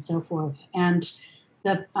rates and so forth. And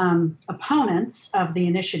the opponents of the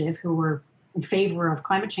initiative, who were in favor of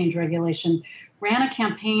climate change regulation, ran a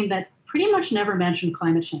campaign that pretty much never mentioned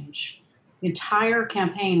climate change. The entire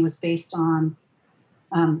campaign was based on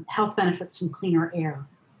health benefits from cleaner air.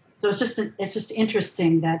 So it's just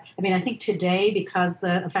interesting that, I think today, because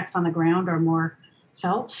the effects on the ground are more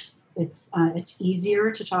felt, it's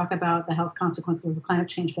easier to talk about the health consequences of climate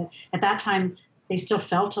change. But at that time, they still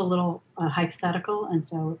felt a little hypothetical, and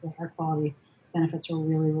so the air quality benefits are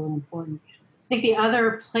really, really important. I think the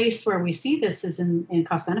other place where we see this is in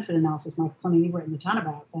cost-benefit analysis, Michael, something you've written a ton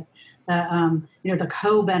about. But the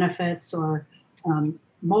co-benefits or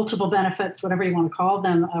multiple benefits, whatever you want to call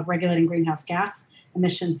them, of regulating greenhouse gas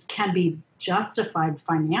emissions can be justified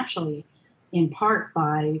financially, in part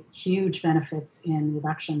by huge benefits in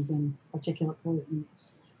reductions in particulate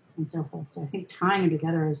pollutants and so forth. So I think tying them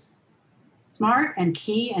together is smart and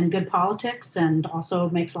key and good politics, and also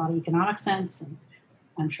makes a lot of economic sense. And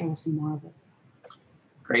I'm sure we'll see more of it.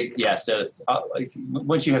 Great. Yeah. So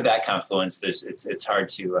once you have that confluence, it's hard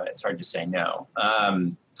to say no.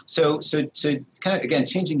 So kind of, again,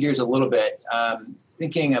 changing gears a little bit,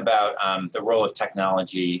 thinking about the role of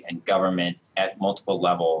technology and government at multiple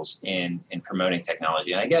levels in promoting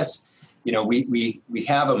technology. And I guess, we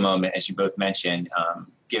have a moment, as you both mentioned,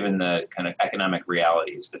 given the kind of economic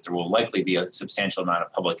realities, that there will likely be a substantial amount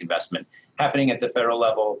of public investment happening at the federal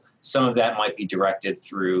level. Some of that might be directed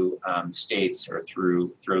through states or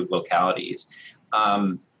through localities.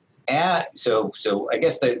 So I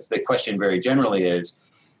guess the question very generally is,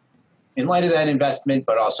 in light of that investment,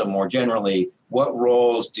 but also more generally, what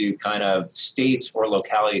roles do kind of states or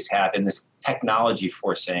localities have in this technology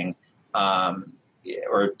forcing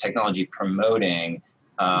or technology promoting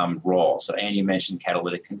role? So, Anne, you mentioned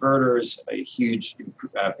catalytic converters, a huge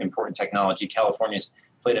important technology. California's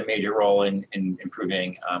played a major role in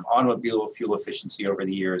improving automobile fuel efficiency over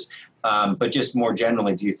the years. But just more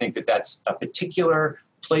generally, do you think that that's a particular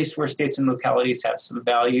place where states and localities have some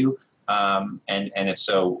value? And if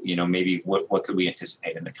so, maybe what could we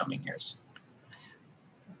anticipate in the coming years?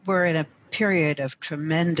 We're in a period of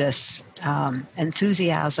tremendous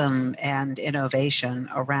enthusiasm and innovation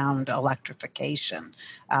around electrification,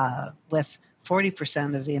 with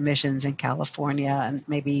 40% of the emissions in California and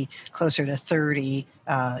maybe closer to 30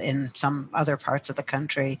 in some other parts of the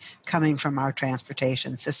country coming from our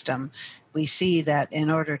transportation system. We see that in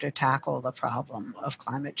order to tackle the problem of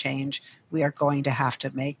climate change, we are going to have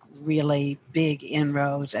to make really big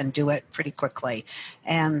inroads and do it pretty quickly.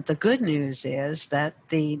 And the good news is that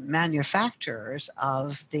the manufacturers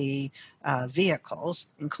of the vehicles,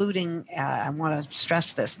 including, I want to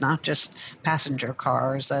stress this, not just passenger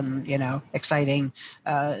cars and, exciting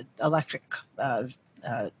electric,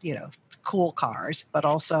 cool cars, but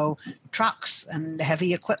also trucks and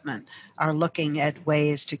heavy equipment are looking at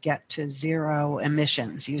ways to get to zero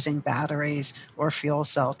emissions using batteries or fuel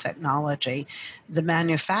cell technology. The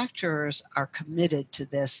manufacturers are committed to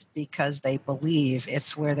this because they believe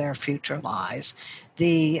it's where their future lies.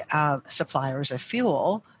 The suppliers of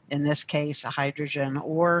fuel, in this case hydrogen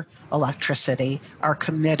or electricity, are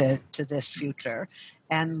committed to this future.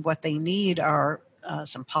 And what they need are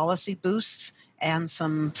some policy boosts and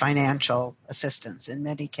some financial assistance in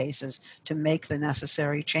many cases to make the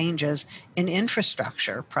necessary changes in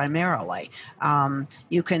infrastructure primarily.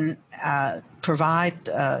 You can provide,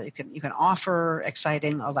 you can offer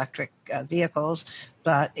exciting electric vehicles,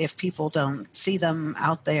 but if people don't see them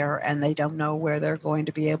out there and they don't know where they're going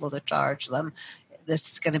to be able to charge them,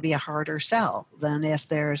 this is going to be a harder sell than if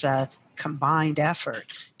there's a combined effort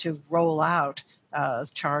to roll out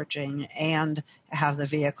charging and have the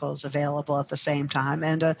vehicles available at the same time,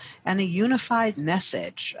 and a unified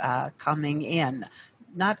message coming in.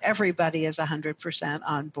 Not everybody is 100%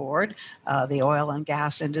 on board. The oil and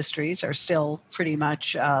gas industries are still pretty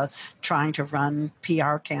much trying to run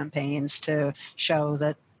PR campaigns to show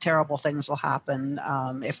that terrible things will happen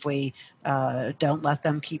if we don't let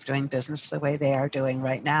them keep doing business the way they are doing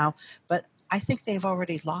right now. But I think they've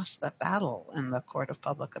already lost the battle in the court of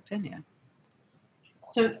public opinion.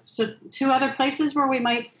 So two other places where we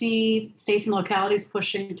might see states and localities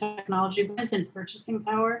pushing technology is in purchasing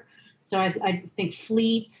power. So I think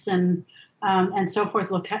fleets and so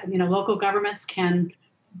forth. Local governments can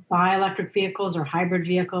buy electric vehicles or hybrid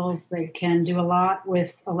vehicles. They can do a lot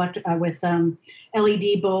with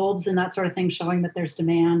LED bulbs and that sort of thing, showing that there's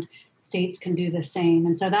demand. States can do the same,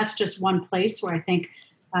 and so that's just one place where I think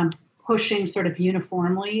pushing sort of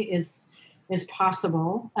uniformly is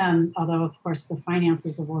possible, although, of course, the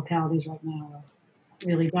finances of localities right now are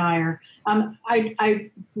really dire.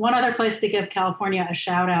 One other place to give California a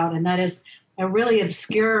shout out, and that is a really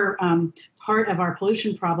obscure part of our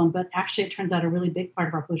pollution problem, but actually it turns out a really big part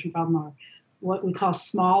of our pollution problem are what we call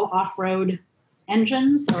small off-road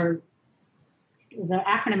engines, or the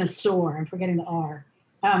acronym is SOAR, I'm forgetting the R.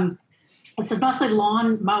 It's mostly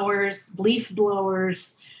lawn mowers, leaf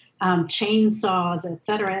blowers, chainsaws, et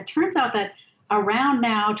cetera. It turns out that around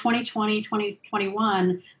now, 2020,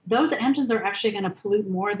 2021, those engines are actually going to pollute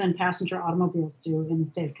more than passenger automobiles do in the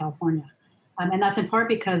state of California. And that's in part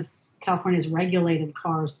because California's regulated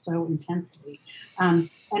cars so intensely. And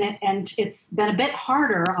it's been a bit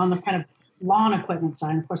harder on the kind of lawn equipment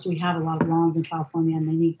side. And of course, we have a lot of lawns in California and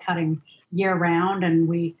they need cutting year round. And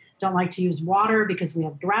we don't like to use water because we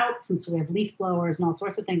have droughts. And so we have leaf blowers and all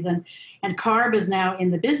sorts of things. And CARB is now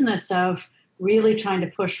in the business of really trying to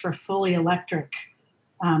push for fully electric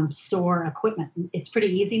SOAR equipment. It's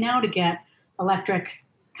pretty easy now to get electric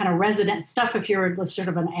kind of resident stuff if you're sort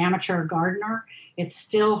of an amateur gardener. It's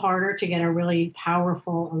still harder to get a really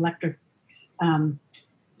powerful electric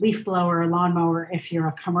leaf blower or lawnmower if you're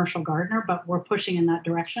a commercial gardener, but we're pushing in that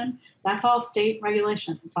direction. That's all state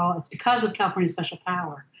regulation. It's because of California's special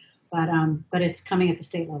power, but it's coming at the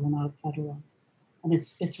state level, not at the federal level. And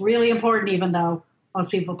it's really important, even though most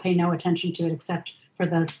people pay no attention to it except for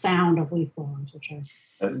the sound of leaf blowers, which are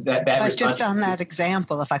but just on that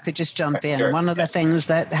example, if I could just jump in, sure. One of the things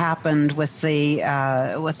that happened with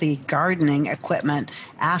the gardening equipment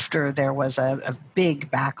after there was a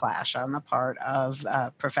big backlash on the part of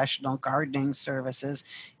professional gardening services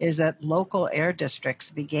is that local air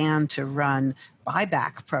districts began to run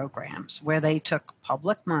buyback programs where they took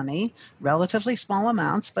public money, relatively small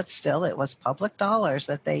amounts, but still it was public dollars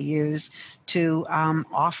that they used to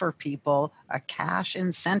offer people a cash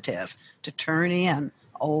incentive to turn in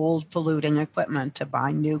old polluting equipment to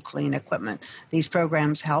buy new clean equipment. These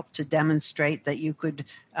programs help to demonstrate that you could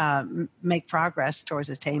make progress towards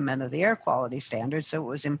attainment of the air quality standards. So it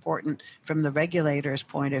was important from the regulator's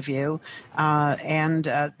point of view, and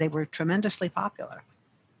they were tremendously popular.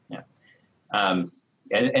 Yeah.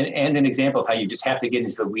 And an example of how you just have to get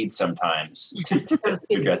into the weeds sometimes to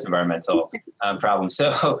address environmental problems.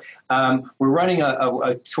 So we're running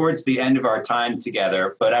towards the end of our time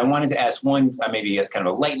together, but I wanted to ask one maybe a kind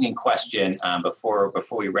of a lightning question before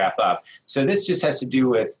we wrap up. So this just has to do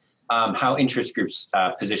with how interest groups'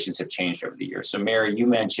 positions have changed over the years. So Mary, you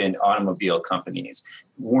mentioned automobile companies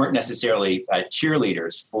weren't necessarily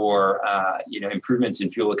cheerleaders for improvements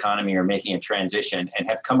in fuel economy or making a transition, and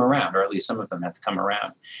have come around, or at least some of them have come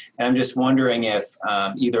around. And I'm just wondering if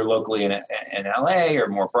either locally in LA or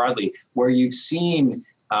more broadly, where you've seen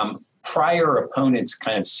prior opponents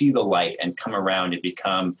kind of see the light and come around and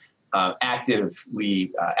become active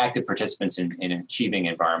participants in achieving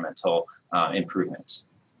environmental improvements.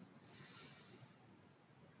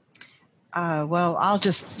 Well, I'll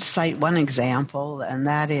just cite one example, and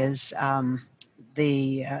that is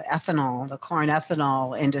the corn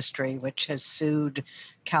ethanol industry, which has sued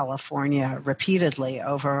California repeatedly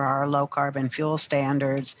over our low carbon fuel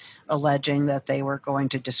standards, alleging that they were going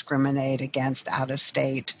to discriminate against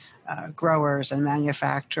out-of-state growers and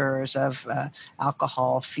manufacturers of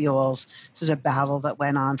alcohol fuels. This is a battle that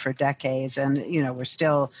went on for decades, and we're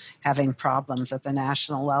still having problems at the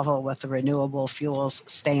national level with the renewable fuels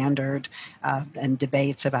standard and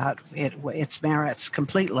debates about its merits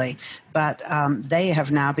completely. But they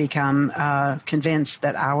have now become convinced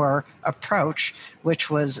that our approach, which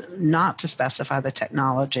was not to specify the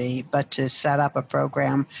technology, but to set up a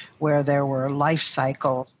program where there were life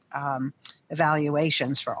cycle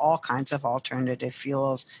evaluations for all kinds of alternative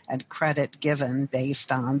fuels and credit given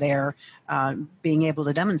based on their being able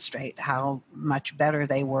to demonstrate how much better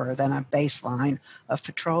they were than a baseline of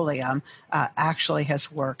petroleum, actually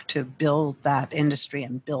has worked to build that industry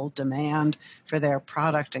and build demand for their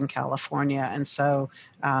product in California. And so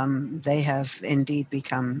they have indeed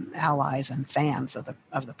become allies and fans of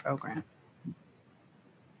the program.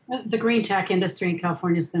 The green tech industry in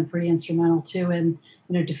California has been pretty instrumental too in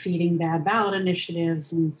defeating bad ballot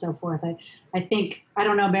initiatives and so forth. I think, I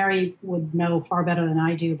don't know, Mary would know far better than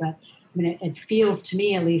I do, but it feels to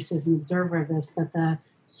me, at least as an observer of this, that the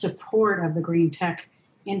support of the green tech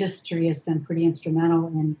industry has been pretty instrumental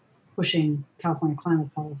in pushing California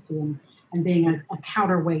climate policy and being a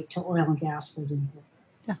counterweight to oil and gas, for example.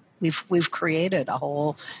 Yeah, we've created a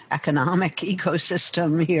whole economic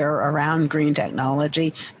ecosystem here around green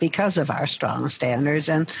technology because of our strong standards,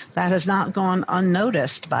 and that has not gone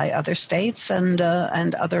unnoticed by other states and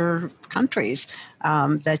other countries,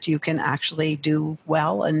 that you can actually do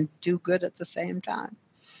well and do good at the same time.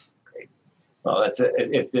 Great. Well,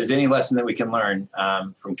 if there's any lesson that we can learn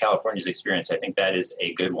from California's experience, I think that is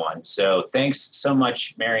a good one. So thanks so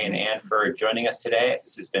much, Mary and Ann, for joining us today.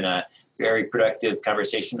 This has been a very productive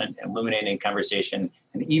conversation, and illuminating conversation,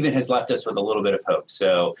 and even has left us with a little bit of hope.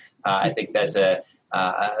 So I think that's a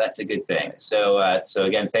good thing. So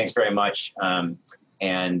again, thanks very much.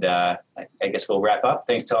 And I guess we'll wrap up.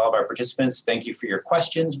 Thanks to all of our participants. Thank you for your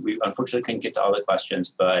questions. We unfortunately couldn't get to all the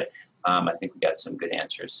questions, but I think we got some good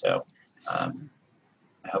answers. So I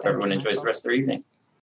hope everyone enjoys the rest of their evening.